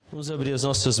Vamos abrir as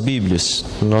nossas Bíblias,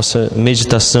 nossa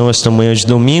meditação esta manhã de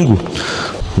domingo,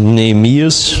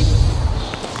 Neemias,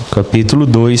 capítulo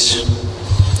 2,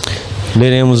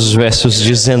 leremos os versos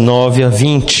 19 a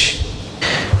 20,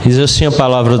 diz assim a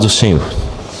palavra do Senhor: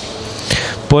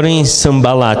 Porém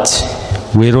Sambalate,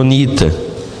 o Eronita,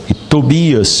 e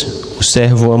Tobias, o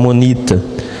servo amonita,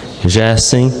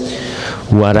 Gesem,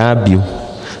 o arábio,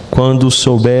 quando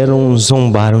souberam,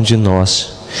 zombaram de nós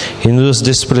e nos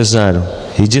desprezaram.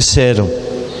 E disseram: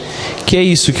 Que é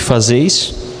isso que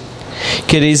fazeis?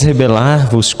 Quereis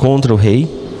rebelar-vos contra o rei?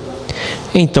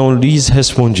 Então lhes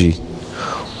respondi: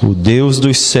 O Deus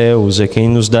dos céus é quem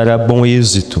nos dará bom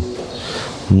êxito.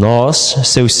 Nós,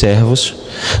 seus servos,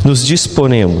 nos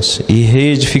disporemos e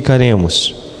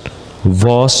reedificaremos.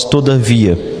 Vós,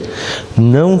 todavia,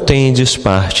 não tendes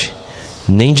parte,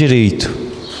 nem direito,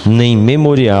 nem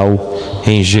memorial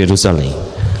em Jerusalém.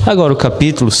 Agora o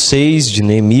capítulo 6 de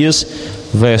Neemias,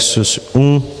 versos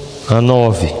 1 a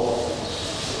 9.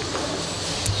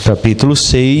 Capítulo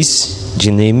 6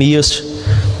 de Neemias,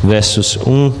 versos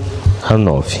 1 a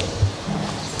 9.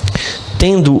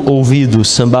 Tendo ouvido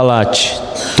Sambalate,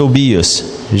 Tobias,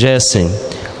 Gesem,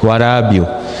 o arábio,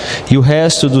 e o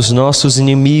resto dos nossos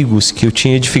inimigos que eu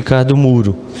tinha edificado o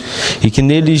muro, e que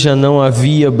nele já não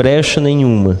havia brecha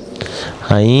nenhuma,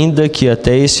 ainda que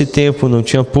até esse tempo não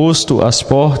tinha posto as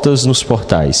portas nos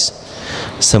portais,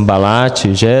 Sambalate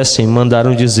e Gesem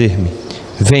mandaram dizer-me: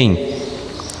 Vem,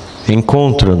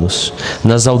 encontra-nos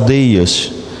nas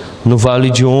aldeias, no vale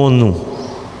de Ono.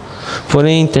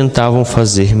 Porém tentavam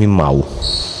fazer-me mal.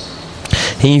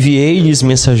 Enviei-lhes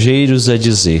mensageiros a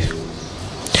dizer: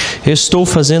 Estou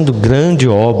fazendo grande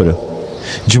obra,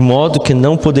 de modo que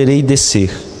não poderei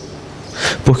descer.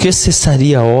 Por que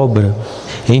cessaria a obra,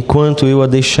 enquanto eu a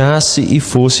deixasse e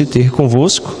fosse ter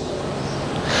convosco?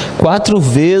 4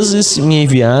 vezes me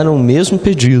enviaram o mesmo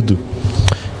pedido.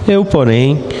 Eu,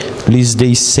 porém, lhes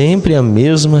dei sempre a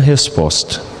mesma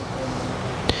resposta.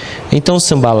 Então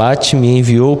Sambalate me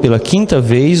enviou pela 5ª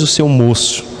vez o seu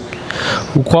moço,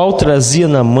 o qual trazia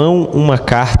na mão uma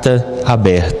carta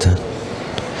aberta,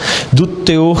 do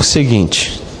teor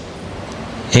seguinte: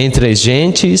 Entre as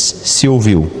gentes se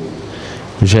ouviu: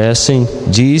 Gesem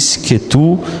diz que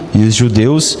tu e os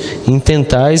judeus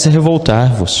intentais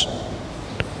revoltar-vos.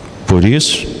 Por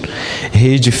isso,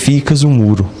 reedificas o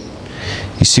muro,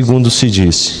 e segundo se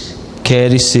disse,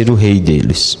 queres ser o rei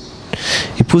deles.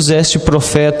 E puseste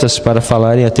profetas para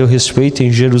falarem a teu respeito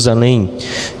em Jerusalém,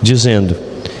 dizendo: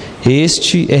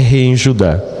 Este é rei em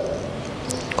Judá.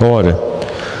 Ora,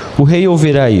 o rei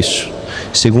ouvirá isso,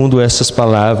 segundo essas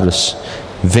palavras: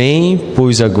 Vem,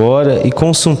 pois, agora e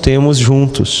consultemos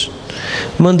juntos.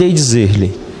 Mandei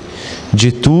dizer-lhe: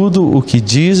 De tudo o que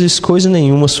dizes, coisa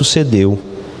nenhuma sucedeu.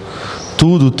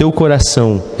 Tudo o teu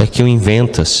coração é que o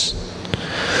inventas.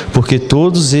 Porque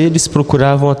todos eles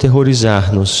procuravam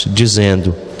aterrorizar-nos,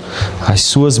 dizendo: As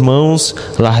suas mãos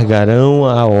largarão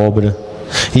a obra,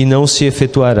 e não se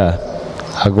efetuará.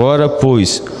 Agora,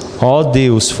 pois, ó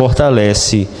Deus,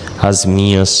 fortalece as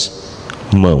minhas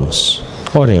mãos.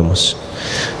 Oremos.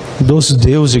 Doce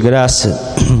Deus de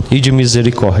graça e de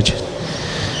misericórdia,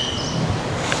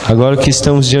 agora que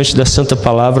estamos diante da Santa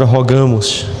Palavra,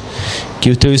 rogamos que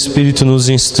o Teu Espírito nos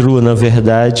instrua na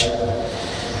verdade,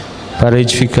 para a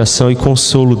edificação e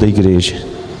consolo da igreja.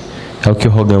 É o que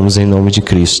rogamos em nome de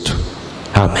Cristo.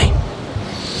 Amém.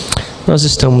 Nós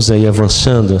estamos aí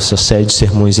avançando essa série de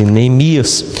sermões em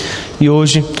Neemias, e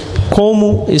hoje,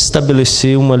 como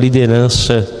estabelecer uma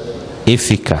liderança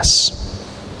eficaz.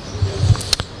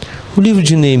 O livro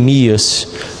de Neemias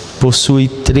possui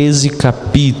 13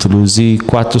 capítulos e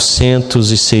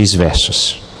 406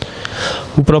 versos.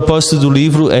 O propósito do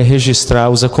livro é registrar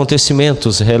os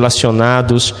acontecimentos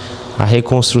relacionados à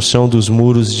reconstrução dos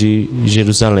muros de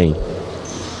Jerusalém.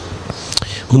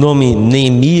 O nome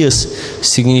Neemias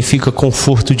significa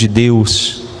conforto de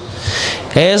Deus.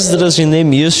 Esdras e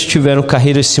Neemias tiveram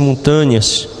carreiras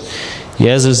simultâneas, e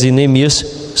Esdras e Neemias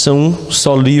são um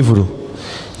só livro,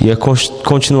 e a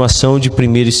continuação de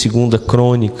 1ª e 2ª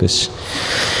Crônicas.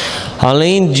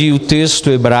 Além de o texto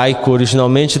hebraico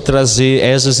originalmente trazer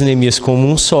Esdras e Neemias como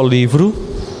um só livro,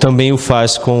 também o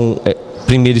faz com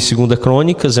 1ª e 2ª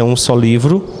Crônicas, é um só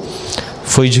livro.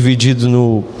 Foi dividido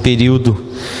no período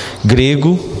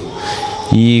grego,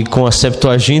 e com a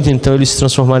Septuaginta, então, eles se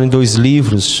transformaram em 2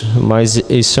 livros, mas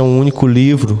esse é um único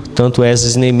livro, tanto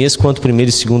Esdras e Neemias quanto 1ª e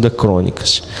 2ª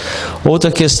Crônicas. Outra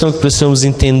questão que precisamos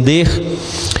entender: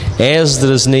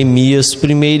 Esdras, Neemias,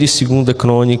 1ª e 2ª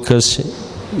Crônicas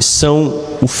são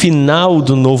o final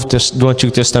do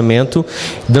Antigo Testamento,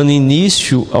 dando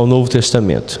início ao Novo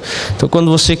Testamento. Então,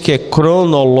 quando você quer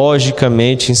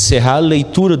cronologicamente encerrar a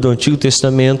leitura do Antigo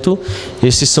Testamento,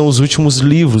 esses são os últimos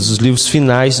livros, os livros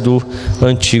finais do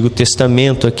Antigo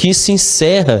Testamento. Aqui se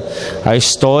encerra a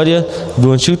história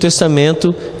do Antigo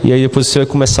Testamento, e aí depois você vai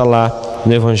começar lá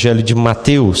no Evangelho de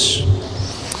Mateus.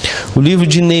 O livro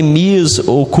de Neemias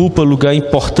ocupa lugar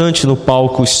importante no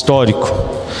palco histórico.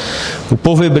 O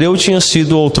povo hebreu tinha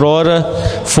sido outrora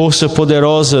força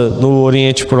poderosa no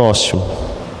Oriente Próximo.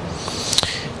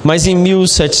 Mas em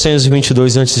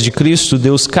 1722 a.C.,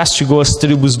 Deus castigou as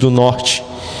tribos do norte,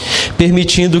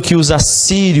 permitindo que os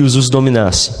assírios os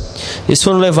dominassem. Eles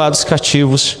foram levados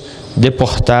cativos,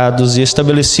 deportados e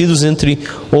estabelecidos entre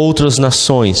outras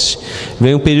nações.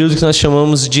 Vem um período que nós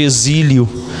chamamos de exílio.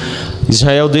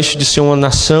 Israel deixa de ser uma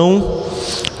nação,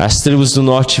 as tribos do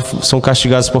norte são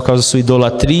castigadas por causa da sua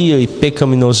idolatria e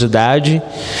pecaminosidade.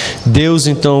 Deus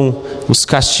então os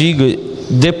castiga,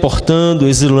 deportando,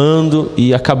 exilando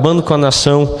e acabando com a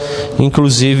nação,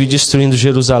 inclusive destruindo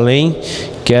Jerusalém,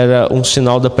 que era um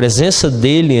sinal da presença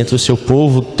dele entre o seu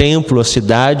povo, o templo, a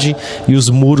cidade, e os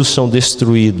muros são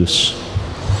destruídos.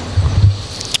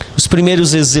 Os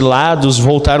primeiros exilados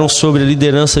voltaram sob a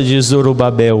liderança de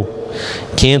Zorobabel,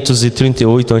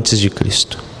 538 a.C.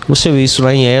 Você vê isso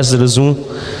lá em Esdras 1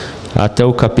 até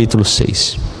o capítulo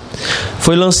 6.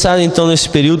 Foi lançado então nesse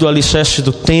período o alicerce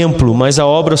do templo, mas a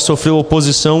obra sofreu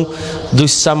oposição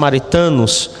dos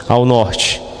samaritanos ao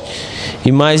norte.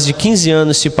 E mais de 15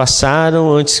 anos se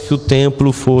passaram antes que o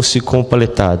templo fosse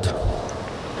completado.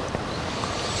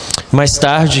 Mais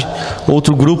tarde,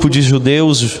 outro grupo de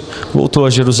judeus voltou a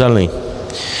Jerusalém.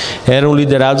 Eram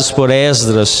liderados por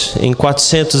Esdras em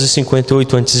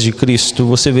 458 a.C.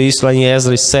 Você vê isso lá em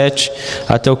Esdras 7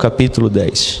 até o capítulo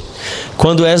 10.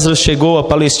 Quando Esdras chegou à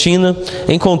Palestina,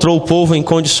 encontrou o povo em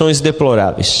condições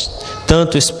deploráveis,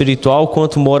 tanto espiritual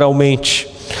quanto moralmente.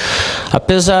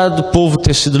 Apesar do povo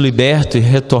ter sido liberto e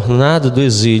retornado do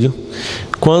exílio,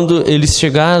 quando eles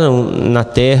chegaram na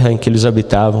terra em que eles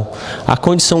habitavam, a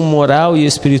condição moral e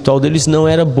espiritual deles não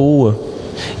era boa.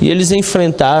 E eles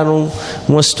enfrentaram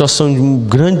uma situação de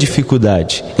grande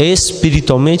dificuldade.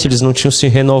 Espiritualmente eles não tinham se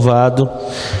renovado,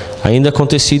 ainda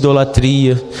acontecia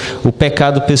idolatria, o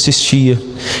pecado persistia,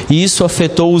 e isso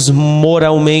afetou-os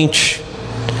moralmente.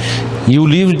 E o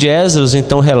livro de Esdras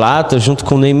então relata, junto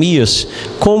com Neemias,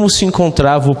 como se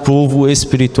encontrava o povo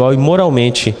espiritual e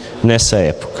moralmente nessa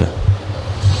época.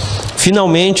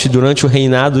 Finalmente, durante o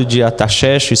reinado de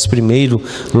Artaxerxes I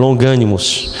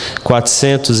Longânimos,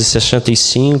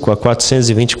 465 a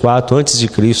 424 a.C.,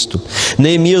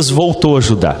 Neemias voltou a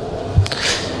Judá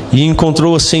e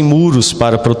encontrou-a sem muros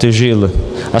para protegê-la.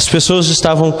 As pessoas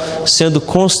estavam sendo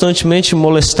constantemente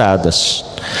molestadas.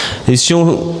 Eles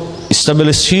tinham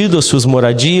estabelecido as suas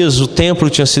moradias, o templo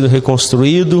tinha sido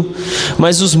reconstruído,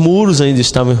 mas os muros ainda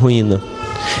estavam em ruína.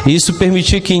 Isso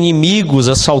permitia que inimigos,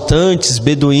 assaltantes,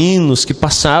 beduínos que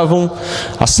passavam,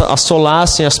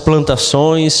 assolassem as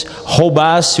plantações,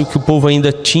 roubassem o que o povo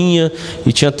ainda tinha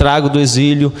e tinha trago do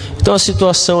exílio. Então a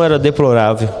situação era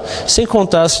deplorável, sem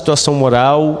contar a situação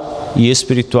moral e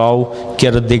espiritual que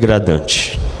era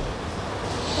degradante.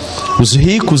 Os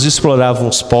ricos exploravam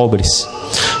os pobres,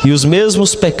 e os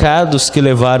mesmos pecados que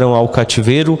levaram ao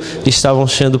cativeiro estavam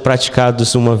sendo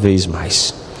praticados uma vez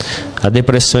mais. A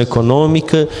depressão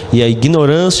econômica e a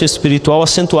ignorância espiritual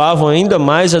acentuavam ainda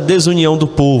mais a desunião do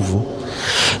povo.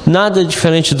 Nada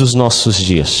diferente dos nossos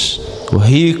dias. O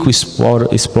rico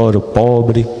explora o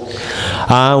pobre.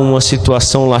 Há uma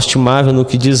situação lastimável no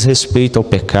que diz respeito ao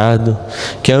pecado,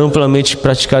 que é amplamente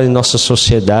praticado em nossa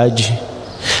sociedade.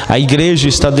 A igreja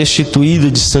está destituída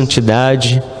de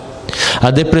santidade. A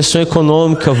depressão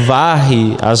econômica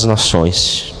varre as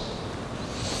nações.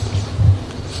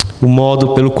 O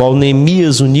modo pelo qual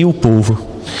Neemias uniu o povo,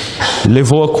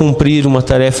 levou a cumprir uma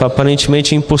tarefa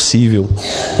aparentemente impossível,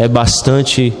 é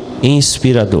bastante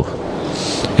inspirador.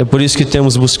 É por isso que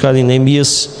temos buscado em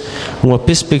Neemias uma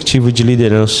perspectiva de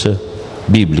liderança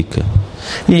bíblica.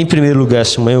 E em primeiro lugar,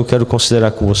 essa manhã eu quero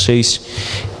considerar com vocês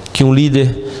que um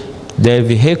líder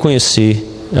deve reconhecer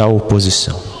a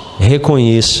oposição.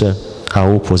 Reconheça a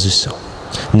oposição.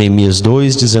 Neemias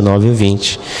 2, 19 a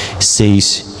 20,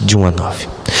 6, de 1 a 9.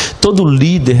 Todo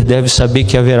líder deve saber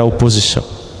que haverá oposição.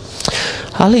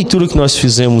 A leitura que nós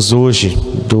fizemos hoje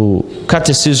do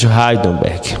Catecismo de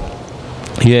Heidelberg,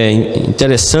 e é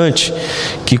interessante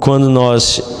que quando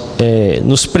nós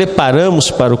nos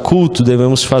preparamos para o culto,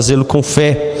 devemos fazê-lo com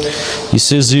fé.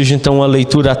 Isso exige então uma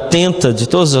leitura atenta de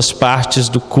todas as partes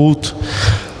do culto,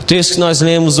 O texto que nós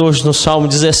lemos hoje no Salmo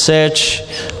 17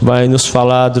 vai nos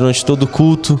falar durante todo o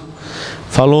culto.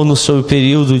 Falou-nos sobre o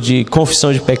período de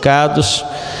confissão de pecados,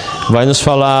 vai nos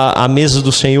falar a mesa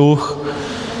do Senhor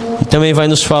e também vai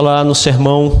nos falar no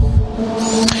sermão.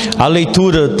 A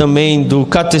leitura também do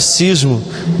catecismo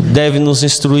deve nos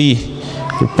instruir.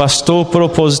 O pastor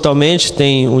propositalmente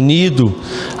tem unido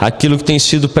aquilo que tem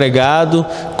sido pregado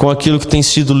com aquilo que tem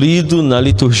sido lido na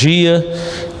liturgia,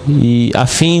 e a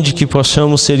fim de que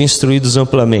possamos ser instruídos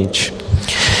amplamente.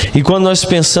 E quando nós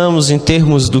pensamos em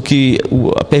termos do que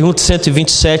a pergunta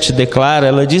 127 declara,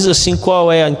 ela diz assim: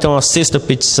 qual é então a sexta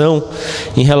petição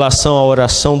em relação à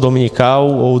oração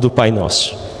dominical ou do Pai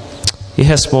Nosso? E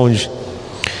responde: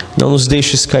 não nos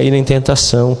deixes cair em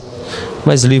tentação,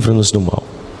 mas livra-nos do mal.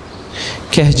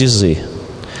 Quer dizer,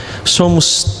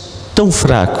 somos tão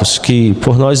fracos que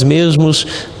por nós mesmos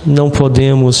não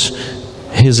podemos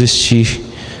resistir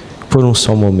por um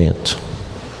só momento.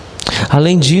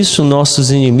 Além disso, nossos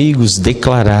inimigos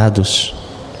declarados,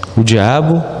 o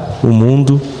diabo, o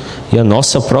mundo e a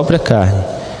nossa própria carne,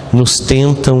 nos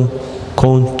tentam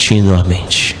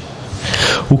continuamente.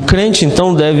 O crente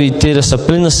então deve ter essa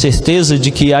plena certeza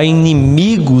de que há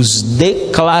inimigos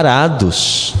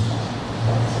declarados.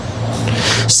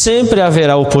 Sempre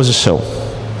haverá oposição.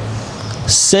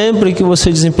 Sempre que você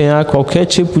desempenhar qualquer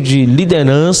tipo de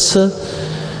liderança,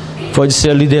 pode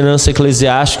ser a liderança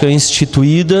eclesiástica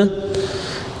instituída,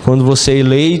 quando você é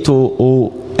eleito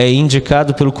ou é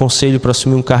indicado pelo conselho para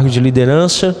assumir um cargo de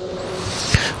liderança.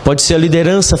 Pode ser a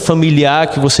liderança familiar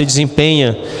que você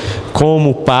desempenha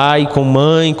como pai, como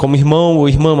mãe, como irmão ou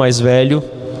irmã mais velho.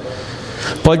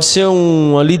 Pode ser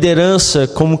uma liderança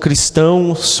como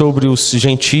cristão sobre os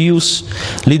gentios,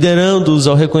 liderando-os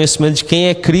ao reconhecimento de quem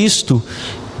é Cristo,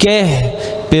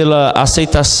 quer pela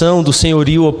aceitação do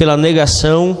senhorio ou pela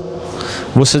negação.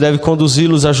 Você deve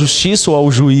conduzi-los à justiça ou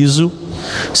ao juízo.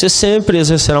 Você sempre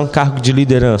exercerá um cargo de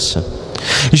liderança.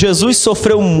 Jesus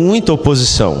sofreu muita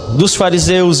oposição dos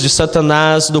fariseus, de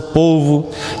Satanás, do povo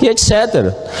e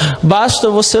etc. Basta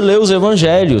você ler os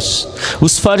evangelhos.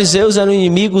 Os fariseus eram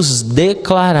inimigos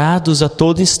declarados a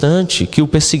todo instante, que o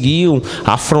perseguiam,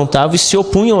 afrontavam e se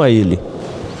opunham a ele.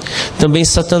 Também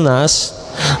Satanás,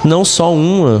 não só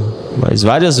uma, mas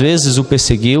várias vezes o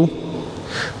perseguiu,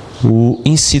 o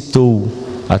incitou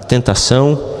à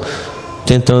tentação,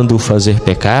 tentando o fazer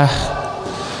pecar.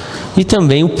 E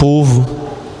também o povo,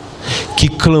 que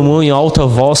clamou em alta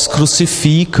voz: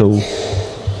 crucifica-o,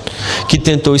 que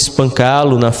tentou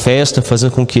espancá-lo na festa,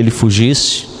 fazendo com que ele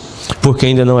fugisse, porque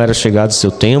ainda não era chegado o seu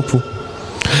tempo.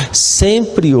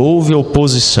 Sempre houve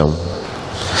oposição.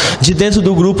 De dentro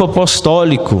do grupo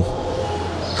apostólico,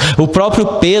 o próprio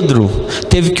Pedro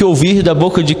teve que ouvir da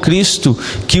boca de Cristo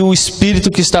que o espírito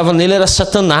que estava nele era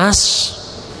Satanás.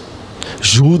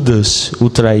 Judas o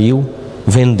traiu,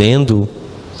 vendendo-o.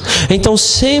 Então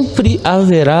sempre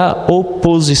haverá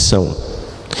oposição.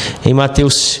 Em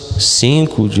Mateus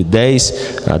 5, de 10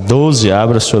 a 12,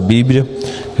 abra sua Bíblia,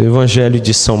 o Evangelho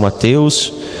de São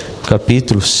Mateus,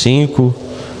 capítulo 5,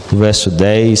 verso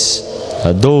 10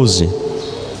 a 12.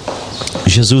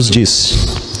 Jesus disse: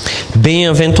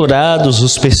 bem-aventurados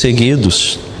os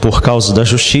perseguidos por causa da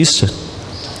justiça,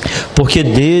 porque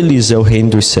deles é o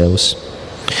reino dos céus.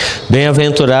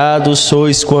 Bem-aventurados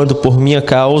sois quando por minha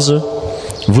causa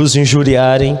vos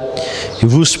injuriarem e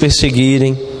vos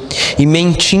perseguirem, e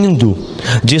mentindo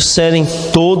disserem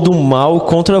todo mal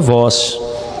contra vós.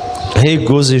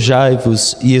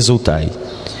 Regozijai-vos e exultai,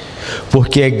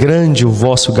 porque é grande o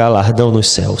vosso galardão nos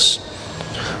céus,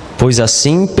 pois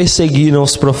assim perseguiram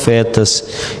os profetas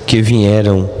que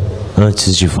vieram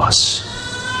antes de vós.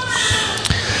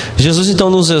 Jesus então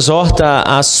nos exorta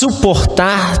a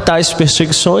suportar tais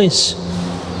perseguições,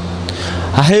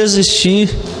 a resistir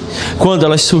quando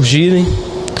elas surgirem.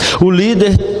 O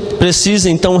líder precisa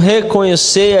então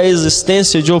reconhecer a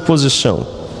existência de oposição.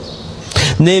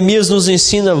 Neemias nos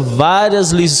ensina várias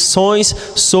lições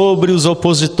sobre os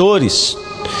opositores.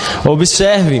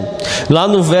 Observe, lá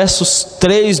no verso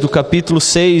 3 do capítulo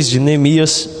 6 de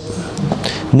Neemias,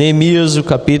 o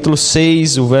capítulo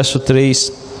 6, o verso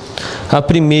 3, a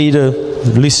primeira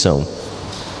lição.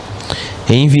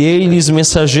 Enviei-lhes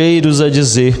mensageiros a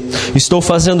dizer: estou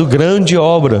fazendo grande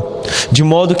obra, de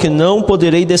modo que não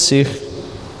poderei descer,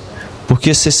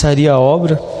 porque cessaria a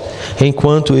obra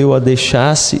enquanto eu a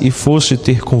deixasse e fosse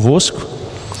ter convosco?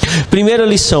 Primeira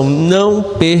lição: não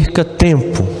perca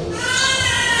tempo.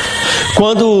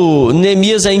 Quando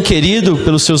Neemias é inquirido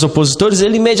pelos seus opositores,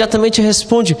 ele imediatamente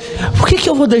responde: por que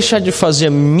eu vou deixar de fazer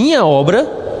a minha obra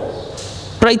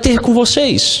para ir ter com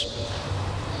vocês?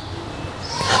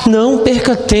 Não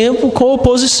perca tempo com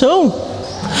oposição.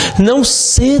 Não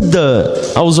ceda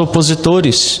aos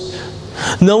opositores,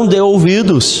 não dê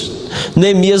ouvidos.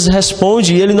 Neemias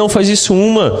responde, e ele não faz isso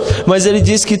mas ele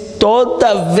diz que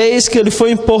toda vez que ele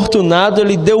foi importunado,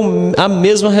 ele deu a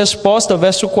mesma resposta.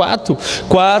 Verso 4: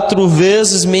 4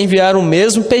 vezes me enviaram o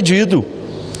mesmo pedido,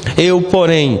 eu,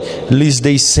 porém, lhes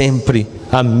dei sempre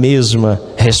a mesma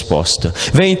resposta.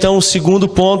 Vem então o segundo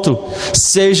ponto: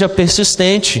 seja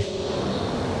persistente.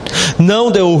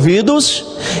 Não dê ouvidos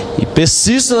e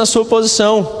persista na sua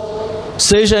posição.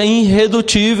 Seja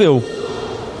irredutível.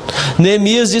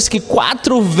 Neemias diz que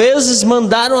 4 vezes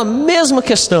mandaram a mesma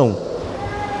questão,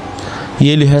 e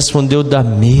ele respondeu da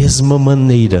mesma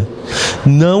maneira.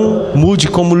 Não mude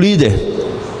como líder.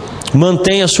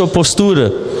 Mantenha a sua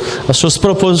postura, as suas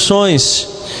proposições.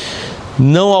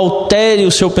 Não altere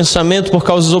o seu pensamento por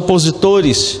causa dos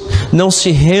opositores. Não se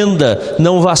renda,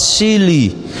 não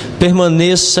vacile,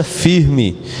 permaneça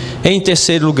firme. Em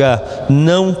terceiro lugar,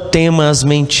 não tema as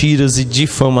mentiras e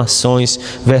difamações,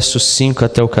 versos 5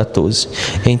 até o 14.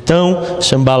 Então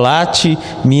Sanbalate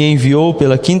me enviou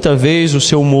pela 5ª vez o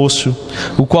seu moço,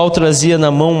 o qual trazia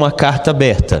na mão uma carta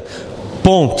aberta.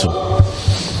 Ponto.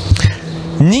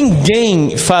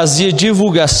 Ninguém fazia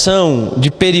divulgação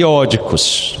de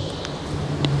periódicos,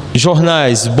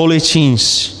 jornais,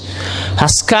 boletins.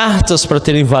 As cartas, para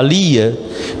terem valia,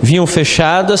 vinham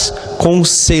fechadas com um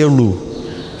selo.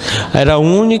 Era a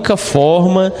única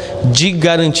forma de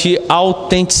garantir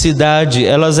autenticidade.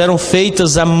 Elas eram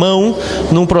feitas à mão,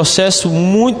 num processo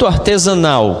muito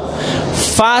artesanal.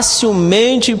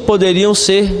 Facilmente poderiam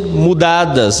ser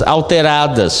mudadas,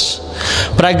 alteradas,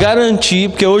 para garantir,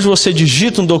 porque hoje você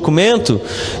digita um documento,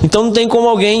 então não tem como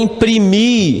alguém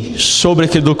imprimir sobre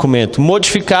aquele documento,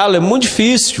 modificá-lo é muito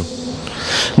difícil.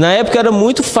 Na época era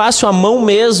muito fácil à mão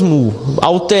mesmo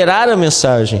alterar a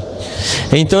mensagem.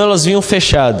 Então elas vinham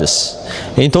fechadas.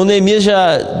 Então Neemias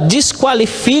já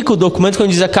desqualifica o documento quando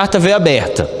diz a carta veio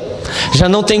aberta. Já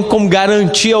não tem como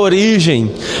garantir a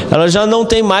origem, ela já não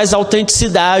tem mais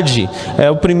autenticidade. É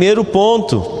o primeiro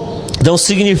ponto. Então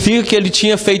significa que ele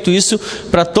tinha feito isso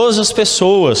para todas as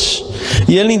pessoas.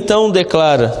 E ele então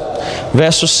declara,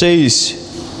 verso 6,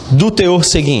 do teor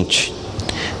seguinte: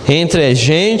 entre as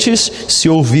gentes se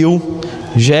ouviu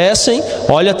Gessem,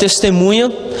 olha a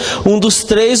testemunha, um dos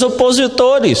 3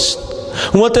 opositores,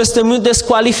 uma testemunha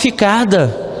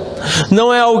desqualificada.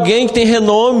 Não é alguém que tem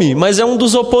renome, mas é um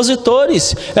dos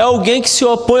opositores. É alguém que se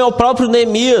opõe ao próprio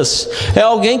Neemias. É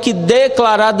alguém que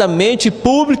declaradamente,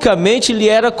 publicamente lhe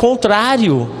era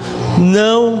contrário.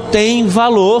 Não tem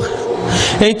valor.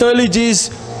 Então ele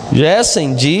diz,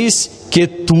 Gessem diz que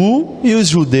tu e os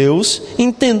judeus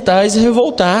intentais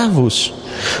revoltar-vos.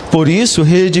 Por isso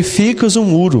reedificas o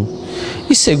muro.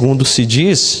 E segundo se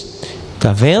diz,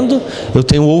 está vendo? Eu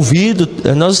tenho ouvido,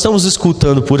 nós estamos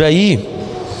escutando por aí,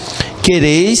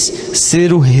 quereis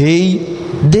ser o rei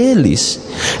deles,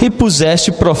 e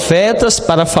puseste profetas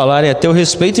para falarem a teu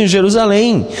respeito em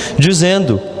Jerusalém,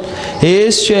 dizendo,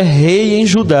 este é rei em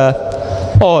Judá.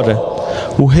 Ora,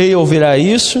 o rei ouvirá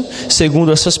isso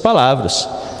segundo essas palavras.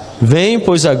 Vem,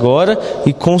 pois, agora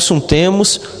e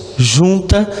consultemos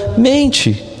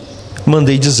juntamente.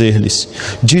 Mandei dizer-lhes,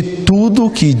 de tudo o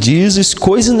que dizes,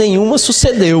 coisa nenhuma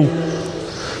sucedeu.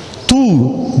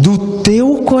 Tu, do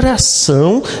teu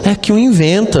coração, é que o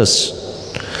inventas.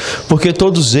 Porque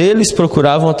todos eles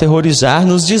procuravam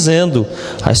aterrorizar-nos, dizendo,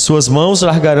 as suas mãos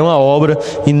largarão a obra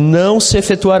e não se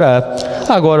efetuará.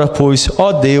 Agora, pois,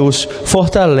 ó Deus,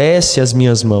 fortalece as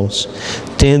minhas mãos.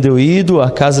 Tendo eu ido à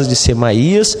casa de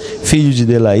Semaías, filho de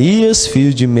Delaías,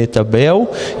 filho de Metabel,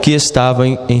 que estava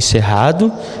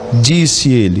encerrado,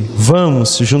 disse ele,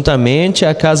 vamos juntamente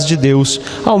à casa de Deus,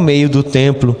 ao meio do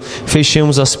templo,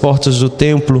 fechemos as portas do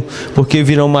templo, porque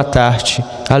virão matar-te.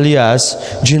 Aliás,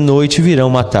 de noite virão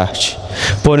matar-te.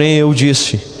 Porém eu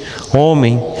disse,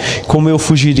 homem, como eu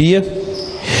fugiria?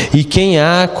 E quem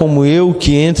há como eu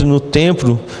que entre no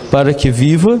templo para que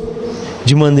viva?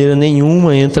 De maneira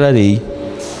nenhuma entrarei.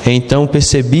 Então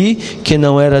percebi que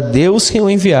não era Deus quem o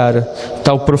enviara.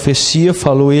 Tal profecia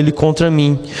falou ele contra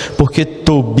mim, porque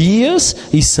Tobias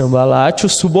e Sanbalate o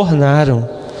subornaram.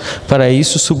 Para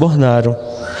isso subornaram,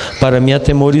 para me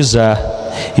atemorizar,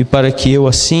 e para que eu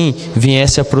assim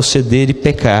viesse a proceder e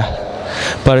pecar,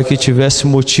 para que tivesse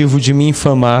motivo de me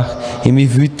infamar e me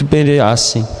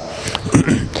vituperassem.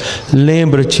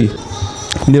 Lembra-te,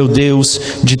 meu Deus,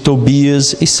 de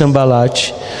Tobias e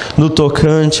Sanbalate, no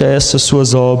tocante a essas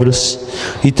suas obras,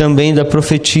 e também da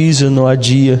profetisa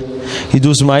Noadia, e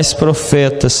dos mais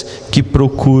profetas que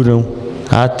procuram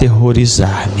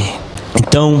aterrorizar-me.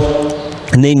 Então,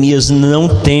 Neemias não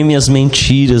teme as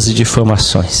mentiras e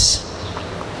difamações.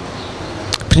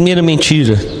 Primeira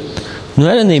mentira, não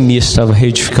era Neemias que estava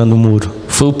reedificando o muro,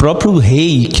 foi o próprio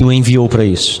rei que o enviou para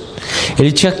isso.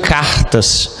 Ele tinha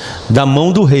cartas da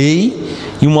mão do rei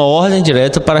e uma ordem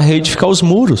direta para reedificar os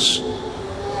muros.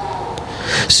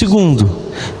 Segundo,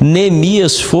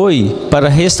 Neemias foi para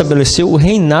restabelecer o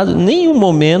reinado. Em nenhum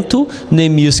momento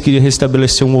Neemias queria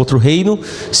restabelecer um outro reino,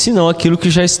 senão aquilo que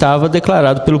já estava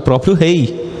declarado pelo próprio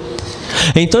rei.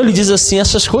 Então ele diz assim: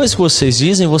 essas coisas que vocês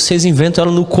dizem, vocês inventam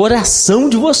ela no coração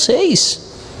de vocês.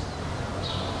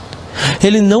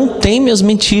 Ele não teme as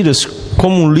mentiras.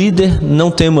 Como um líder, não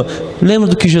tema. Lembra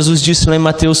do que Jesus disse lá em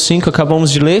Mateus 5,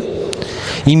 acabamos de ler?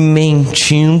 E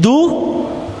mentindo,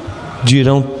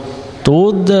 dirão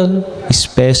toda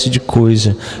espécie de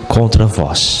coisa contra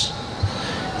vós.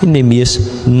 E Neemias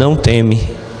não teme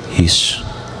isso.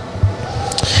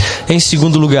 Em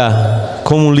segundo lugar,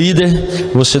 como líder,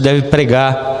 você deve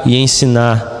pregar e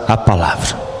ensinar a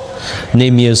palavra.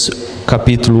 Neemias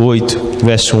capítulo 8,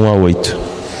 verso 1 a 8.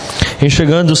 Em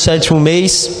chegando o 7º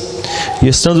mês, e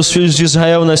estando os filhos de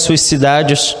Israel nas suas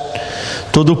cidades,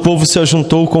 todo o povo se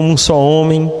ajuntou como um só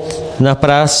homem na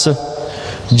praça,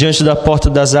 diante da porta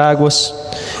das águas,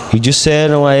 e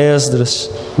disseram a Esdras,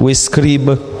 o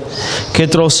escriba, que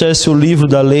trouxesse o livro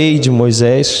da lei de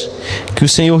Moisés, que o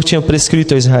Senhor tinha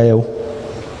prescrito a Israel.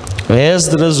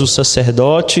 Esdras, o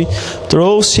sacerdote,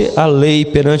 trouxe a lei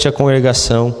perante a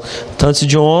congregação, tanto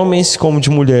de homens como de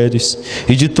mulheres,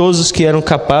 e de todos os que eram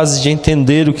capazes de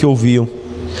entender o que ouviam.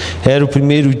 Era o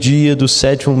 1º dia do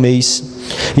 7º mês,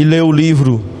 e leu o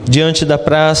livro diante da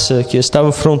praça que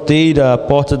estava fronteira à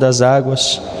porta das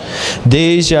águas,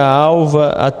 desde a alva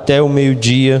até o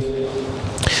meio-dia,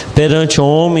 perante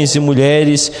homens e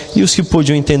mulheres e os que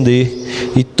podiam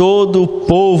entender, e todo o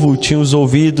povo tinha os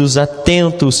ouvidos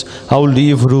atentos ao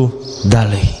livro da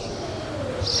lei.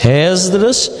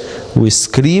 Esdras, o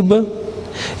escriba,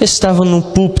 estava num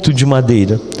púlpito de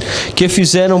madeira, que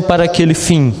fizeram para aquele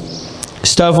fim.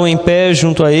 Estavam em pé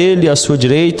junto a ele, à sua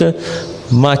direita,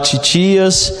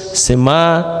 Matitias,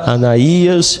 Semá,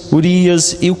 Anaías,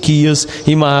 Urias, Ilquias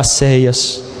e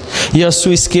Maacéias. E à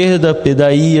sua esquerda,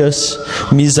 Pedaías,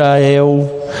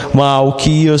 Misael,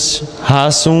 Malquias,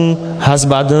 Rassum,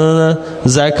 Rasbadana,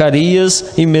 Zacarias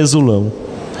e Mesulão.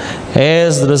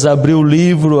 Esdras abriu o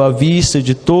livro à vista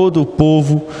de todo o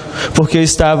povo, porque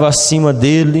estava acima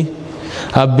dele.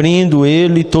 Abrindo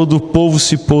ele, todo o povo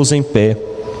se pôs em pé.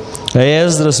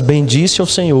 Esdras bendisse ao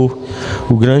Senhor,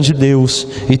 o grande Deus,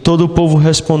 e todo o povo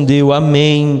respondeu: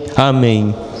 Amém,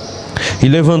 Amém. E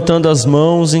levantando as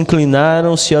mãos,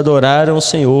 inclinaram-se e adoraram o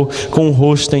Senhor com o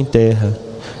rosto em terra.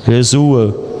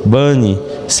 Jesua, Bani,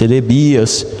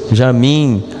 Serebias,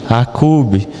 Jamim,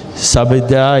 Acube,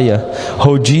 Sabedaia,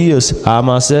 Rodias,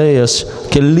 Amazéias,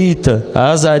 Quelita,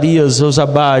 Azarias,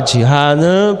 Josabade,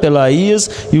 Hanã, Pelaías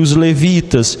e os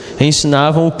levitas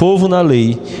ensinavam o povo na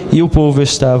lei, e o povo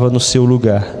estava no seu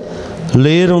lugar.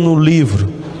 Leram no livro,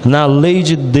 na lei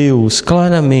de Deus,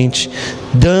 claramente,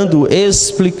 dando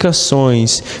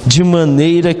explicações, de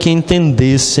maneira que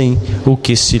entendessem o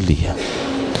que se lia.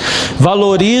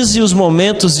 Valorize os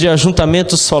momentos de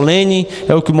ajuntamento solene,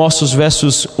 é o que mostra os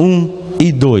versos 1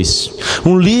 e 2.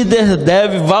 Um líder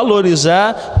deve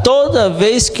valorizar toda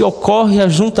vez que ocorre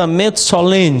ajuntamento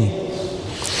solene.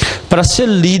 Para ser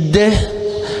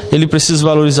líder, ele precisa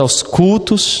valorizar os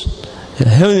cultos,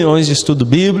 reuniões de estudo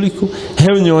bíblico,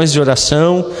 reuniões de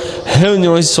oração,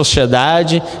 reuniões de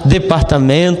sociedade,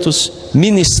 departamentos,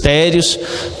 ministérios.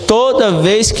 Toda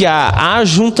vez que há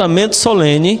ajuntamento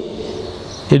solene,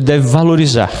 ele deve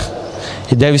valorizar,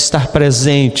 ele deve estar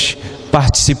presente,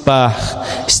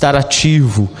 participar, estar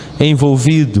ativo,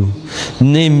 envolvido.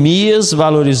 Neemias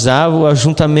valorizava o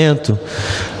ajuntamento.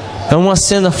 É uma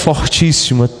cena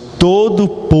fortíssima. Todo o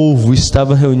povo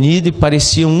estava reunido e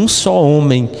parecia um só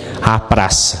homem à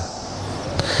praça.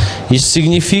 Isso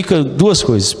significa duas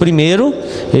coisas. Primeiro,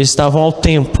 eles estavam ao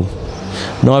tempo.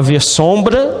 Não havia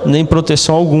sombra nem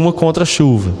proteção alguma contra a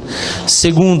chuva.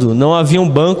 Segundo, não haviam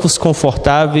bancos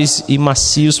confortáveis e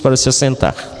macios para se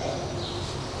assentar.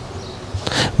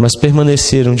 Mas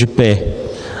permaneceram de pé,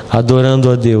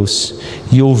 adorando a Deus,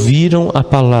 e ouviram a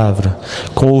palavra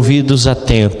com ouvidos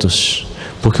atentos,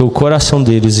 porque o coração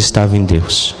deles estava em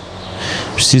Deus.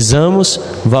 Precisamos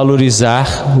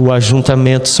valorizar o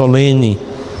ajuntamento solene.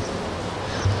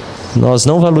 Nós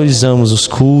não valorizamos os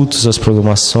cultos, as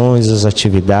programações, as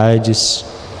atividades.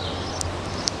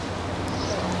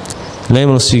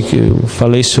 Lembram-se que eu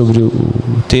falei sobre o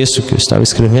texto que eu estava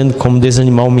escrevendo, como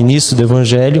desanimar o ministro do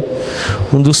Evangelho?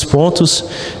 Um dos pontos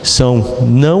são: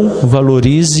 não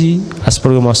valorize as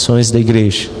programações da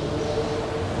igreja.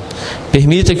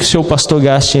 Permita que o seu pastor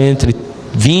gaste entre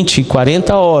 20,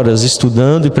 40 horas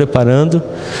estudando e preparando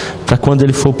para quando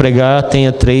ele for pregar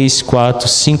tenha 3, 4,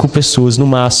 5 pessoas no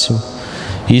máximo.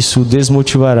 Isso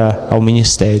desmotivará ao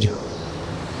ministério.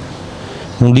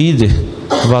 Um líder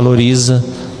valoriza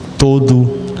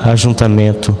todo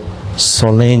ajuntamento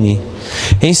solene.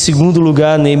 Em segundo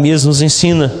lugar, Neemias nos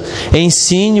ensina: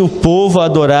 ensine o povo a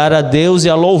adorar a Deus e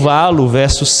a louvá-lo.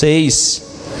 Verso 6.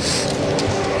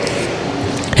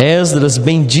 Esdras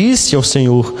bendisse ao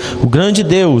Senhor, o grande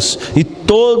Deus, e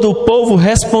todo o povo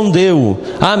respondeu: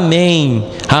 amém,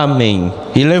 amém.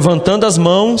 E levantando as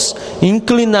mãos,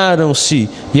 inclinaram-se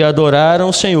e adoraram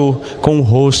o Senhor com o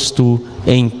rosto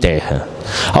em terra.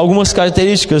 Algumas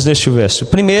características neste verso.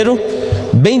 Primeiro,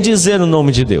 bendizer o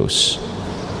nome de Deus,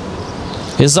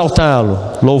 exaltá-lo,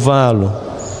 louvá-lo.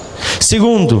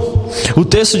 Segundo, o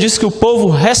texto diz que o povo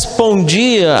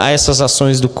respondia a essas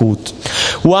ações do culto.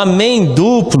 O amém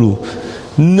duplo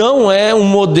não é um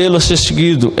modelo a ser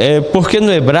seguido, porque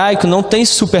no hebraico não tem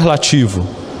superlativo.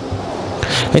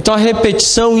 Então a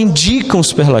repetição indica um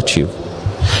superlativo.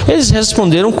 Eles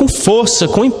responderam com força,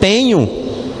 com empenho.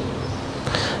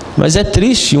 Mas é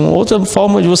triste, uma outra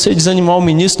forma de você desanimar o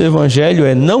ministro do evangelho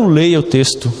é não leia o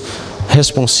texto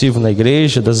responsivo na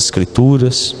igreja, das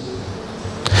escrituras.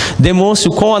 Demonstre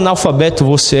o quão analfabeto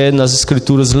você é nas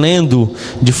escrituras, lendo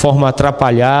de forma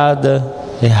atrapalhada,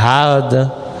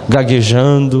 errada,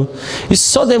 gaguejando.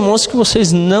 Isso só demonstra que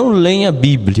vocês não leem a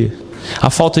Bíblia. A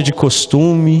falta de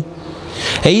costume.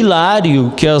 É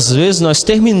hilário que às vezes nós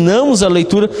terminamos a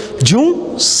leitura de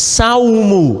um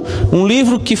salmo, um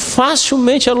livro que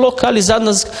facilmente é localizado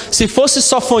se fosse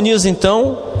Sofonias,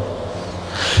 então,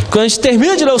 quando a gente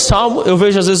termina de ler o salmo, eu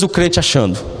vejo às vezes o crente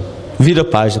achando, vira a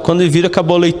página, quando ele vira,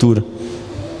 acabou a leitura.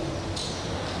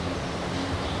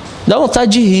 Dá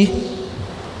vontade de rir,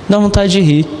 dá vontade de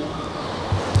rir.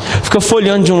 Fica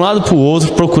folheando de um lado para o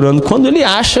outro, procurando. Quando ele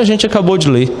acha, a gente acabou de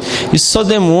ler. Isso só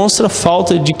demonstra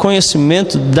falta de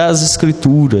conhecimento das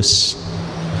escrituras.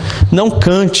 Não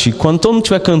cante. Quando todo mundo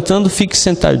estiver cantando, fique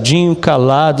sentadinho,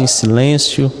 calado, em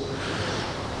silêncio.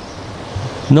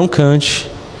 Não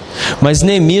cante. Mas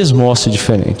Neemias mostra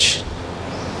diferente.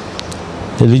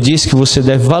 Ele diz que você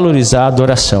deve valorizar a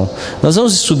adoração. Nós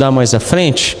vamos estudar mais à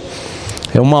frente.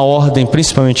 É uma ordem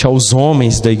principalmente aos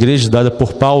homens da igreja dada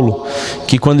por Paulo,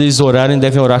 que quando eles orarem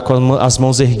devem orar com as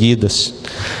mãos erguidas.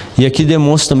 E aqui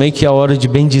demonstra também que a hora de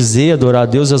bendizer, adorar a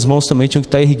Deus, as mãos também tinham que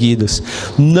estar erguidas.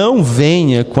 Não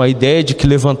venha com a ideia de que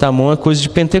levantar a mão é coisa de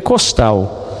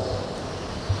pentecostal.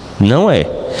 Não é.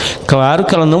 Claro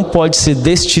que ela não pode ser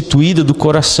destituída do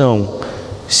coração,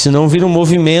 senão vira um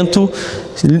movimento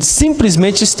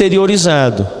simplesmente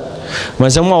exteriorizado.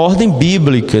 Mas é uma ordem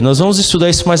bíblica. Nós vamos estudar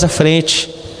isso mais à frente.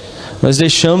 Nós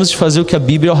deixamos de fazer o que a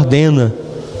Bíblia ordena.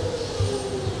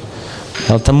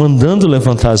 Ela está mandando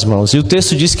levantar as mãos. E o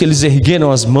texto diz que eles ergueram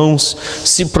as mãos,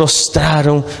 se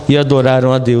prostraram e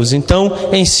adoraram a Deus. Então,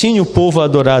 ensine o povo a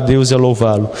adorar a Deus e a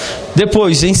louvá-lo.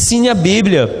 Depois, ensine a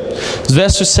Bíblia.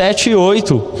 Versos 7 e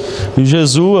 8.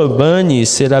 Jesua, Bani,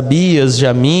 Serabias,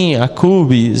 Jamim,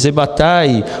 Acube,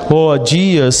 Zebatai,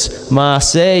 Oadias,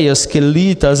 Maaseias,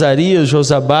 Quelita, Azarias,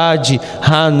 Josabade,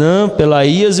 Hanã,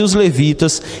 Pelaías e os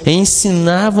levitas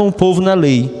ensinavam o povo na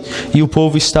lei, e o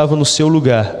povo estava no seu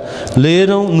lugar.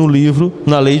 Leram no livro,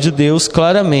 na lei de Deus,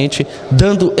 claramente,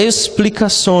 dando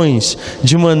explicações,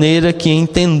 de maneira que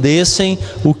entendessem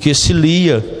o que se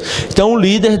lia. Então o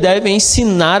líder deve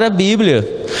ensinar a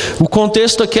Bíblia. O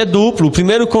contexto aqui é duplo. O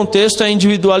primeiro contexto é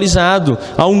individualizado.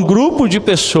 Há um grupo de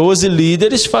pessoas e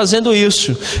líderes fazendo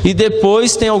isso. E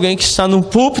depois tem alguém que está no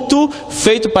púlpito,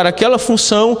 feito para aquela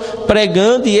função,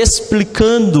 pregando e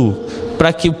explicando,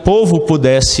 para que o povo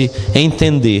pudesse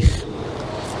entender.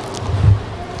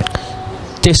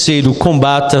 Terceiro,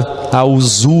 combata a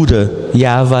usura e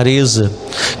a avareza.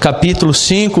 Capítulo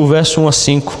 5, verso 1 a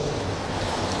 5.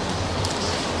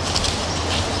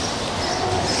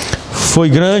 Foi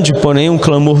grande, porém, um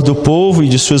clamor do povo e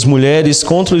de suas mulheres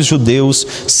contra os judeus,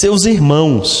 seus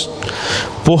irmãos,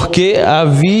 porque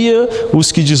havia os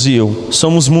que diziam: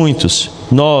 somos muitos,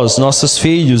 nós, nossos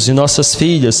filhos e nossas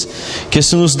filhas, que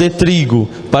se nos dê trigo,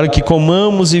 para que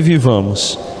comamos e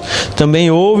vivamos.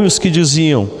 Também houve os que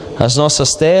diziam: as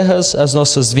nossas terras, as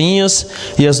nossas vinhas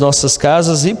e as nossas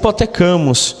casas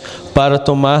hipotecamos, para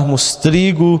tomarmos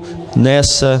trigo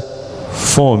nessa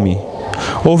fome.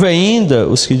 Houve ainda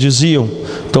os que diziam: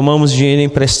 tomamos dinheiro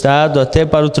emprestado até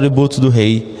para o tributo do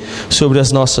rei, sobre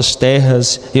as nossas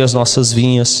terras e as nossas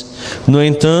vinhas. No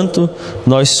entanto,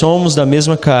 nós somos da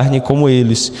mesma carne como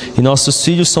eles, e nossos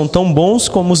filhos são tão bons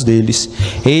como os deles.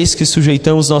 Eis que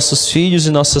sujeitamos nossos filhos e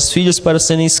nossas filhas para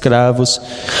serem escravos.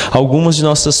 Algumas de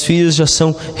nossas filhas já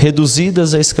são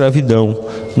reduzidas à escravidão.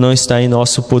 Não está em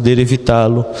nosso poder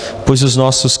evitá-lo, pois os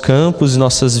nossos campos e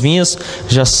nossas vinhas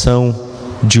já são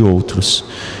de outros.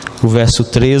 O verso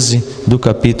 13 do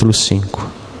capítulo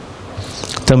 5.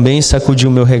 Também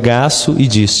sacudiu meu regaço e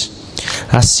disse: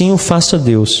 assim o faça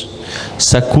Deus,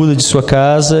 sacuda de sua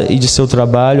casa e de seu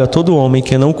trabalho a todo homem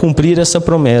que não cumprir essa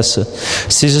promessa,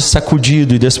 seja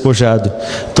sacudido e despojado.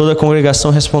 Toda a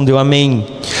congregação respondeu: amém,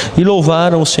 e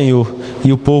louvaram o Senhor,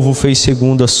 e o povo fez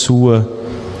segundo a sua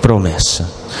promessa.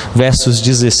 Versos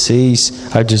 16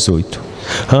 a 18.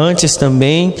 Antes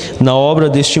também, na obra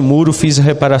deste muro fiz a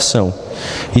reparação,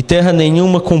 e terra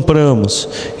nenhuma compramos,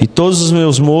 e todos os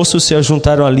meus moços se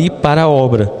ajuntaram ali para a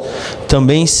obra.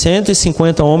 Também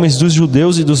 150 homens dos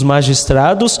judeus e dos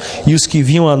magistrados, e os que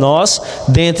vinham a nós,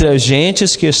 dentre as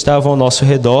gentes que estavam ao nosso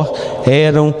redor,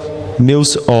 eram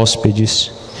meus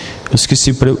hóspedes.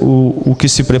 O que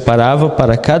se preparava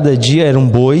para cada dia era um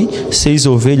boi, 6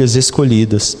 ovelhas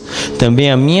escolhidas.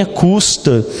 Também à minha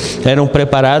custa eram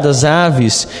preparadas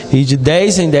aves, e de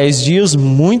 10 em 10 dias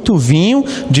muito vinho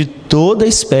de toda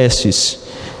espécie.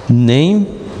 Nem,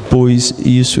 pois,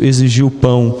 isso exigiu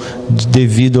pão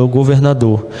devido ao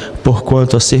governador,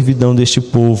 porquanto a servidão deste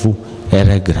povo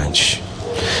era grande.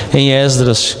 Em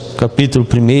Esdras, capítulo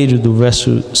 1, do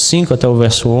verso 5 até o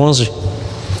verso 11,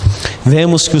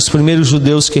 vemos que os primeiros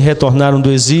judeus que retornaram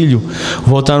do exílio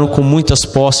voltaram com muitas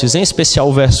posses, em especial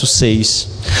o verso 6.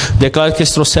 Declara que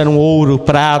eles trouxeram ouro,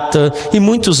 prata e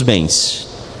muitos bens.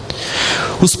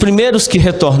 Os primeiros que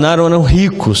retornaram eram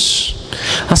ricos.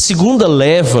 A segunda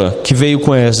leva que veio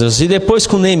com Esdras e depois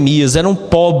com Neemias eram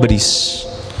pobres.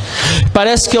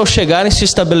 Parece que ao chegarem se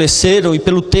estabeleceram e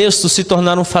pelo texto se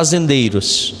tornaram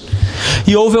fazendeiros.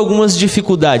 E houve algumas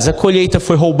dificuldades. A colheita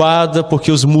foi roubada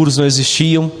porque os muros não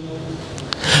existiam.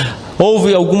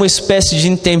 Houve alguma espécie de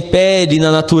intempérie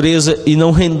na natureza e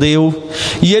não rendeu.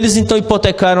 E eles então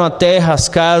hipotecaram a terra, as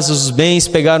casas, os bens,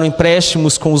 pegaram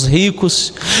empréstimos com os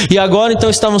ricos. E agora então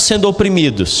estavam sendo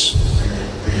oprimidos.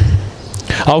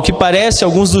 Ao que parece,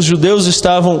 alguns dos judeus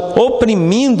estavam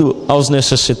oprimindo aos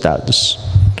necessitados.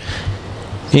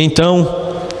 Então,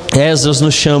 Esdras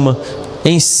nos chama: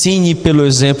 ensine pelo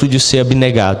exemplo de ser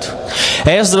abnegado.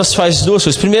 Esdras faz duas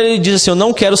coisas. Primeiro ele diz assim: eu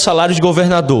não quero salário de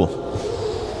governador.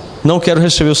 Não quero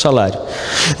receber o salário.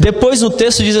 Depois no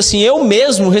texto diz assim: eu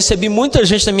mesmo recebi muita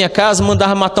gente na minha casa,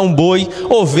 mandava matar um boi,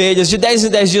 ovelhas, de 10 em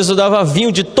 10 dias eu dava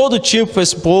vinho de todo tipo para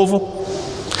esse povo,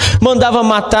 mandava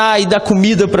matar e dar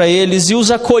comida para eles e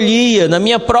os acolhia na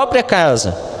minha própria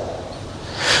casa.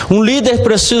 Um líder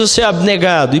precisa ser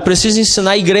abnegado e precisa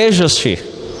ensinar a igreja a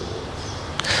ser.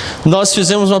 Nós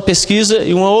fizemos uma pesquisa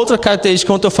e uma outra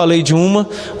característica, ontem eu falei de uma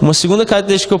segunda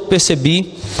característica que eu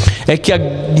percebi é que a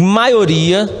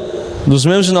maioria dos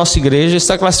membros de nossa igreja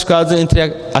está classificado entre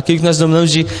aquilo que nós denominamos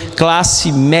de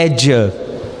classe média,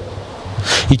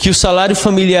 e que o salário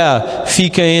familiar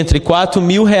fica entre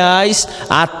R$4.000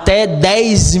 até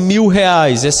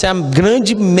R$10.000. Essa é a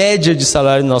grande média de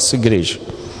salário da nossa igreja.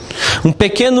 Um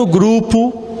pequeno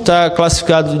grupo está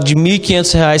classificado de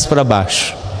R$1.500 para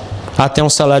baixo, até um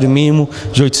salário mínimo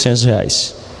de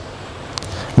R$800.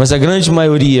 Mas a grande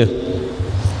maioria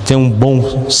tem um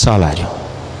bom salário.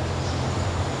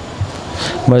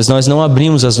 Mas nós não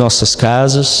abrimos as nossas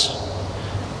casas,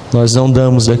 nós não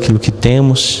damos daquilo que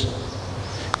temos,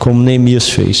 como Neemias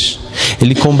fez.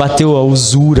 Ele combateu a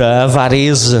usura, a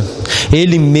avareza.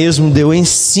 Ele mesmo deu: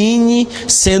 ensine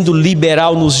sendo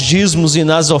liberal nos dízimos e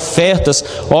nas ofertas.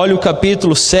 Olha o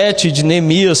capítulo 7 de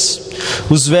Neemias,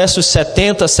 os versos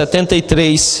 70 a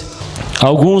 73.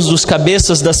 Alguns dos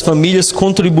cabeças das famílias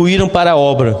contribuíram para a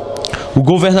obra. O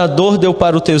governador deu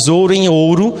para o tesouro em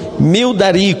ouro 1.000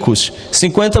 daricos,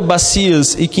 50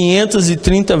 bacias e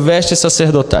 530 vestes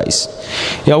sacerdotais.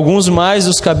 E alguns mais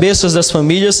dos cabeças das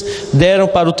famílias deram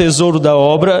para o tesouro da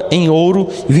obra em ouro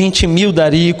 20.000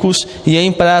 daricos e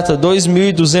em prata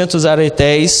 2.200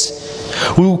 aretéis.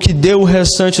 O que deu o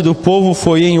restante do povo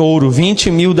foi em ouro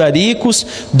 20.000 daricos,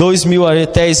 2.000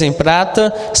 aretéis em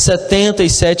prata,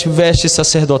 77 vestes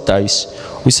sacerdotais.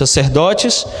 Os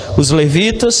sacerdotes, os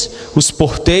levitas, os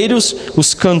porteiros,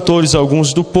 os cantores,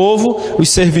 alguns do povo, os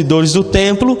servidores do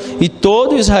templo e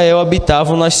todo Israel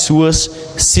habitavam nas suas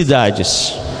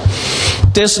cidades. O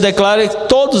texto declara que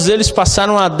todos eles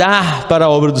passaram a dar para a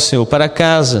obra do Senhor, para a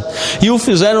casa, e o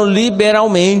fizeram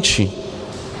liberalmente.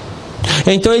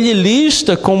 Então ele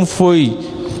lista como foi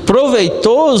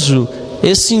proveitoso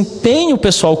esse empenho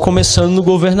pessoal, começando no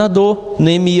governador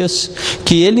Neemias,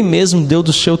 que ele mesmo deu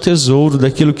do seu tesouro,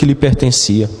 daquilo que lhe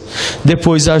pertencia.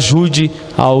 Depois, ajude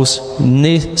aos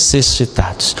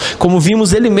necessitados. Como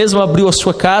vimos, ele mesmo abriu a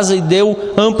sua casa e deu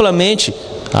amplamente.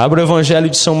 Abra o Evangelho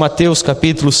de São Mateus,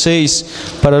 capítulo 6,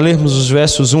 para lermos os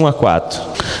versos 1 a 4.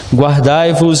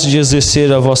 Guardai-vos de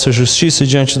exercer a vossa justiça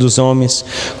diante dos homens,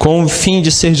 com o fim de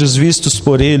serdes vistos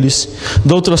por eles.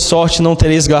 De outra sorte não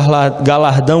tereis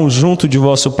galardão junto de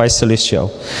vosso Pai Celestial.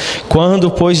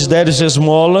 Quando, pois, deres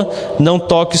esmola, não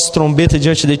toques trombeta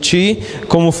diante de ti,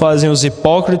 como fazem os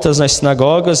hipócritas nas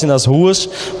sinagogas e nas ruas,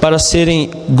 para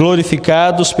serem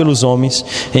glorificados pelos homens.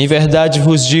 Em verdade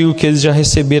vos digo que eles já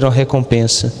receberam a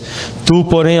recompensa. Tu,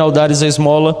 porém, ao dares a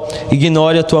esmola,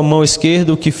 ignore a tua mão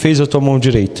esquerda o que fez a tua mão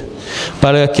direita,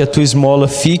 para que a tua esmola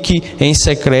fique em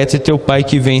secreto, e teu Pai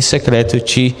que vem em secreto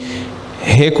te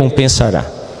recompensará.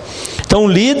 Então o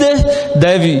líder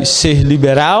deve ser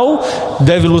liberal,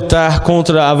 deve lutar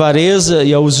contra a avareza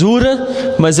e a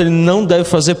usura, mas ele não deve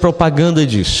fazer propaganda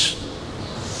disso.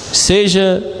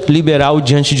 Seja liberal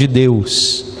diante de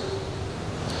Deus,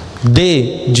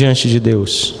 dê diante de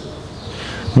Deus.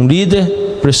 Um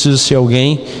líder precisa ser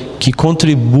alguém que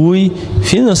contribui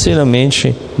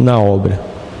financeiramente na obra.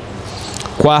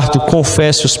 Quarto,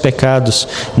 confesse os pecados.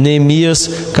 Neemias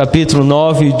capítulo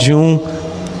 9,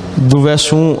 do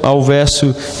verso 1 ao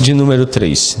verso de número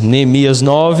 3. Neemias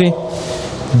 9,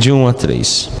 de 1 a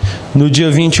 3. No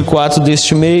dia 24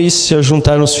 deste mês, se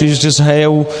ajuntaram os filhos de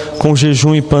Israel com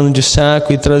jejum e pano de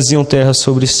saco, e traziam terra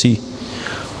sobre si.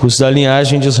 Os da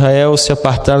linhagem de Israel se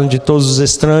apartaram de todos os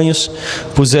estranhos,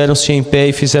 puseram-se em pé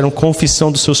e fizeram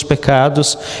confissão dos seus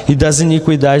pecados e das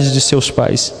iniquidades de seus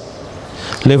pais.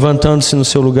 Levantando-se no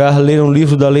seu lugar, leram o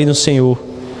livro da lei do Senhor,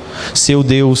 seu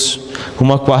Deus,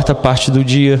 uma quarta parte do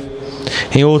dia.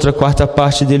 Em outra quarta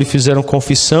parte dele fizeram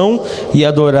confissão e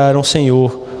adoraram o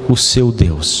Senhor, o seu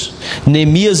Deus.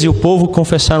 Neemias e o povo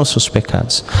confessaram seus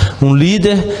pecados. Um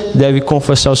líder deve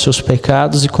confessar os seus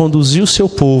pecados e conduzir o seu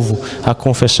povo a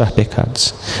confessar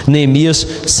pecados. Neemias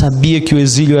sabia que o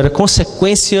exílio era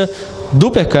consequência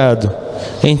do pecado,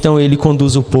 então ele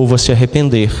conduz o povo a se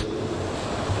arrepender.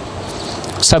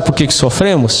 Sabe por que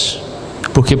sofremos?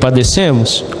 Porque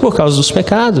padecemos? Por causa dos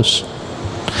pecados.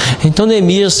 Então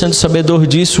Neemias, sendo sabedor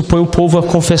disso, põe o povo a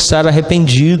confessar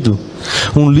arrependido.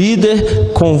 Um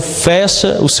líder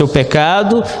confessa o seu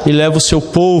pecado e leva o seu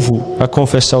povo a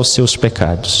confessar os seus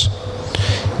pecados.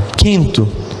 Quinto,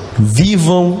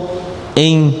 vivam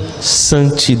em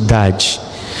santidade.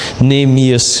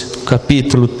 Neemias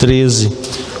capítulo 13,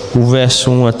 o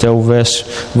verso 1 até o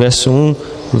verso 1,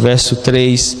 o verso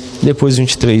 3, depois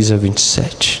 23 a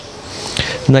 27.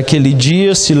 Naquele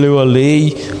dia se leu a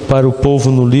lei para o povo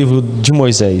no livro de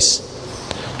Moisés.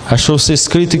 Achou-se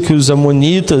escrito que os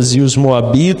amonitas e os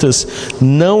moabitas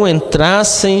não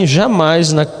entrassem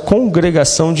jamais na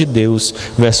congregação de Deus.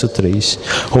 Verso 3.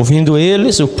 Ouvindo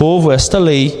eles, o povo, esta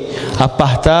lei,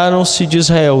 apartaram de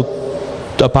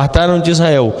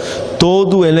Israel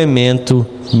todo o elemento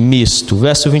misto.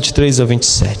 Verso 23 a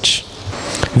 27.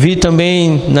 Vi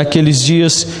também naqueles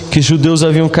dias que judeus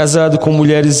haviam casado com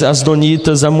mulheres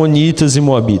asdonitas, amonitas e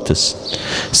moabitas.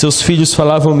 Seus filhos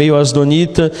falavam meio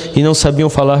asdonita e não sabiam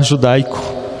falar judaico,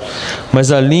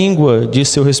 mas a língua de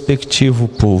seu respectivo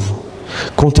povo.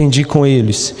 Contendi com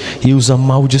eles e os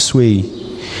amaldiçoei,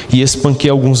 e espanquei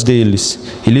alguns deles,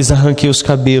 e lhes arranquei os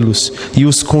cabelos, e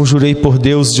os conjurei por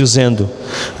Deus, dizendo: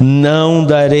 não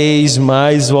dareis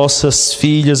mais vossas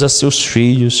filhas a seus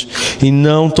filhos, e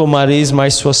não tomareis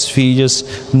mais suas filhas,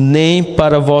 nem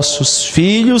para vossos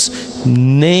filhos,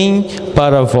 nem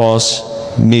para vós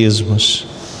mesmos.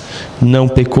 Não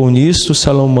pecou nisto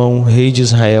Salomão, rei de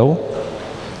Israel?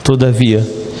 Todavia,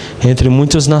 entre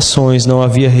muitas nações não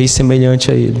havia rei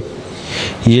semelhante a ele,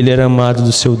 e ele era amado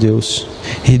do seu Deus,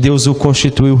 e Deus o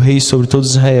constituiu rei sobre todo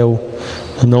Israel.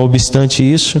 Não obstante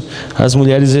isso, as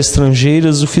mulheres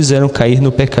estrangeiras o fizeram cair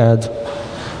no pecado.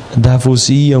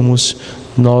 Dar-vos-íamos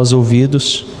nós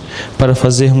ouvidos para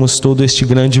fazermos todo este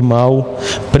grande mal,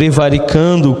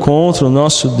 prevaricando contra o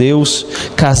nosso Deus,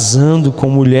 casando com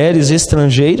mulheres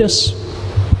estrangeiras?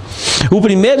 O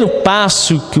primeiro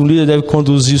passo que o líder deve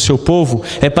conduzir o seu povo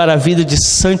é para a vida de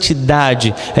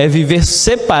santidade, é viver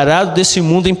separado desse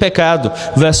mundo em pecado.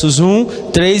 Versos 1,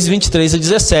 3, 23 a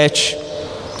 17.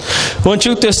 O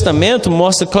Antigo Testamento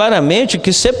mostra claramente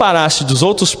que separar-se dos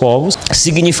outros povos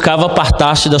significava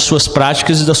apartar-se das suas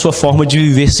práticas e da sua forma de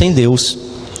viver sem Deus.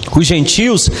 Os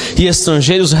gentios e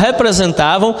estrangeiros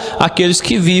representavam aqueles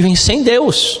que vivem sem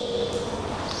Deus.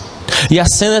 E a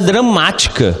cena é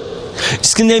dramática.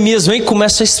 Diz que Neemias vem e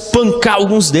começa a espancar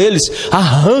alguns deles,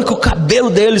 arranca o cabelo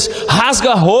deles,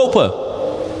 rasga a roupa.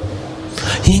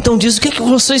 E então diz: o que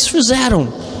vocês fizeram?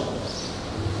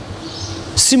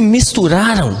 Se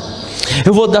misturaram.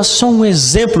 Eu vou dar só um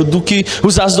exemplo do que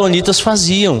os asdonitas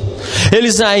faziam.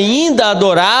 Eles ainda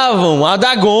adoravam a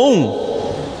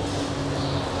Dagon,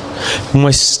 uma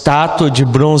estátua de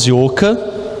bronze oca,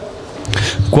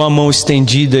 com a mão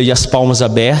estendida e as palmas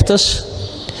abertas,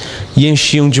 e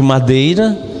enchiam de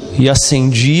madeira e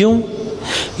acendiam,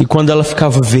 e quando ela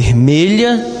ficava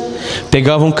vermelha,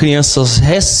 pegavam crianças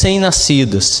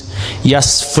recém-nascidas e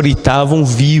as fritavam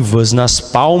vivas nas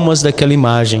palmas daquela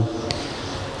imagem,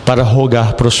 para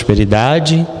rogar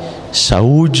prosperidade,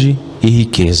 saúde e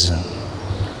riqueza.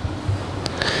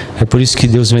 É por isso que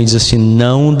Deus vem dizer assim: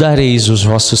 não dareis os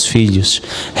vossos filhos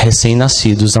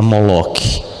recém-nascidos a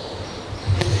Moloque,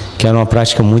 que era uma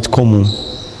prática muito comum.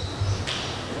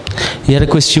 E era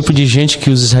com esse tipo de gente que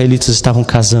os israelitas estavam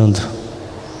casando.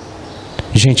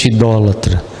 Gente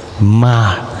idólatra,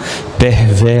 má,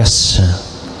 perversa.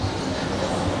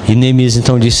 E Neemias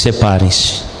então disse: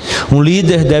 separem-se. Um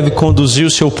líder deve conduzir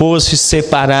o seu povo a se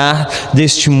separar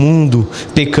deste mundo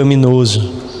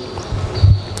pecaminoso.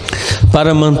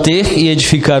 Para manter e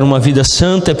edificar uma vida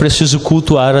santa é preciso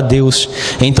cultuar a Deus.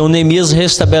 Então Neemias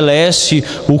restabelece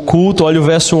o culto. Olha o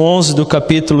verso 11 do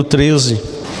capítulo 13.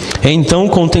 Então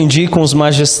contendi com os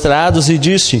magistrados e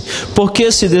disse: por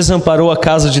que se desamparou a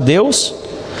casa de Deus?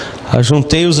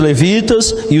 Ajuntei os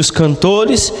levitas e os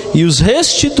cantores e os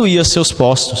restituí a seus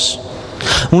postos.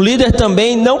 Um líder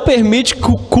também não permite que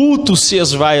o culto se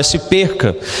esvaia, se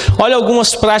perca. Olha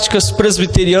algumas práticas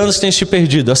presbiterianas que têm se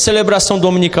perdido: a celebração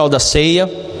dominical da ceia,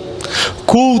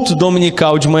 culto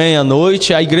dominical de manhã e à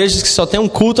noite. Há igrejas que só tem um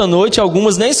culto à noite,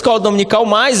 algumas nem escola dominical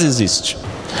mais existe.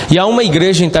 E há uma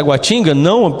igreja em Taguatinga,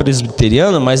 não a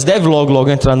presbiteriana, mas deve logo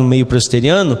entrar no meio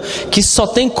presbiteriano, que só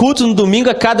tem culto no domingo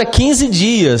a cada 15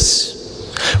 dias.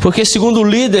 Porque segundo o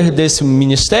líder desse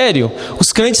ministério,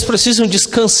 os crentes precisam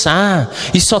descansar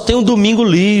e só tem um domingo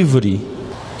livre.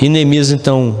 E Neemias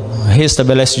então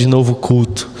restabelece de novo o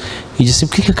culto e diz assim: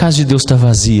 por que a casa de Deus está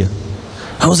vazia?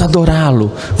 Vamos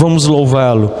adorá-lo, vamos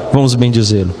louvá-lo, vamos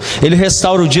bendizê-lo. Ele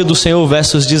restaura o dia do Senhor,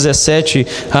 versos 17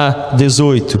 a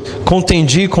 18.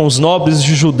 Contendi com os nobres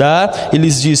de Judá e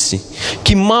lhes disse: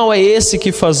 que mal é esse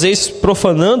que fazeis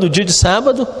profanando o dia de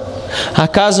sábado?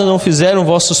 Acaso não fizeram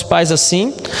vossos pais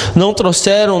assim? Não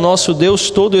trouxeram nosso Deus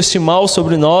todo esse mal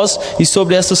sobre nós e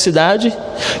sobre essa cidade?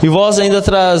 E vós ainda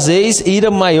trazeis ira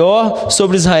maior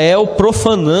sobre Israel,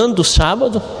 profanando o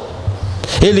sábado?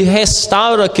 Ele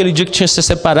restaura aquele dia que tinha sido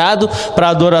separado para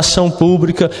a adoração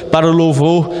pública, para o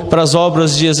louvor, para as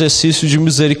obras de exercício de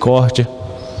misericórdia.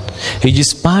 Ele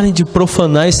diz: parem de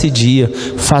profanar esse dia,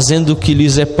 fazendo o que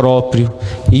lhes é próprio,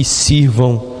 e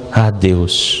sirvam a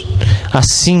Deus.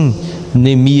 Assim,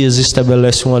 Neemias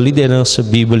estabelece uma liderança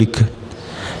bíblica.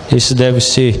 Esse deve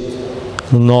ser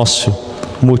o nosso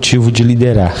motivo de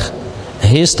liderar,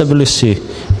 restabelecer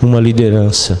uma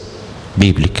liderança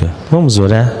bíblica. Vamos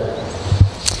orar.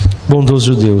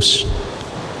 Bondoso Deus,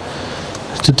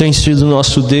 Tu tens sido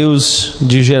nosso Deus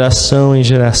de geração em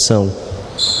geração.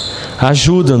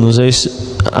 Ajuda-nos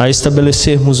a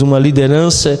estabelecermos uma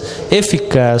liderança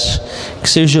eficaz, que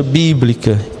seja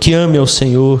bíblica, que ame ao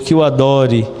Senhor, que o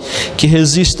adore, que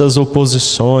resista às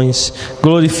oposições,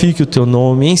 glorifique o Teu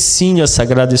nome, ensine a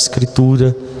Sagrada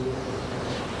Escritura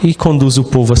e conduza o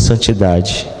povo à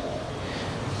santidade.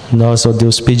 Nós, ó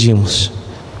Deus, pedimos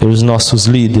pelos nossos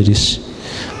líderes,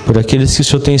 por aqueles que o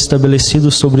Senhor tem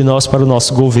estabelecido sobre nós para o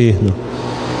nosso governo,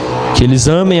 que eles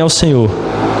amem ao Senhor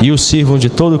e o sirvam de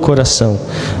todo o coração.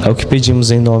 É o que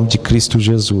pedimos em nome de Cristo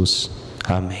Jesus.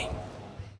 Amém.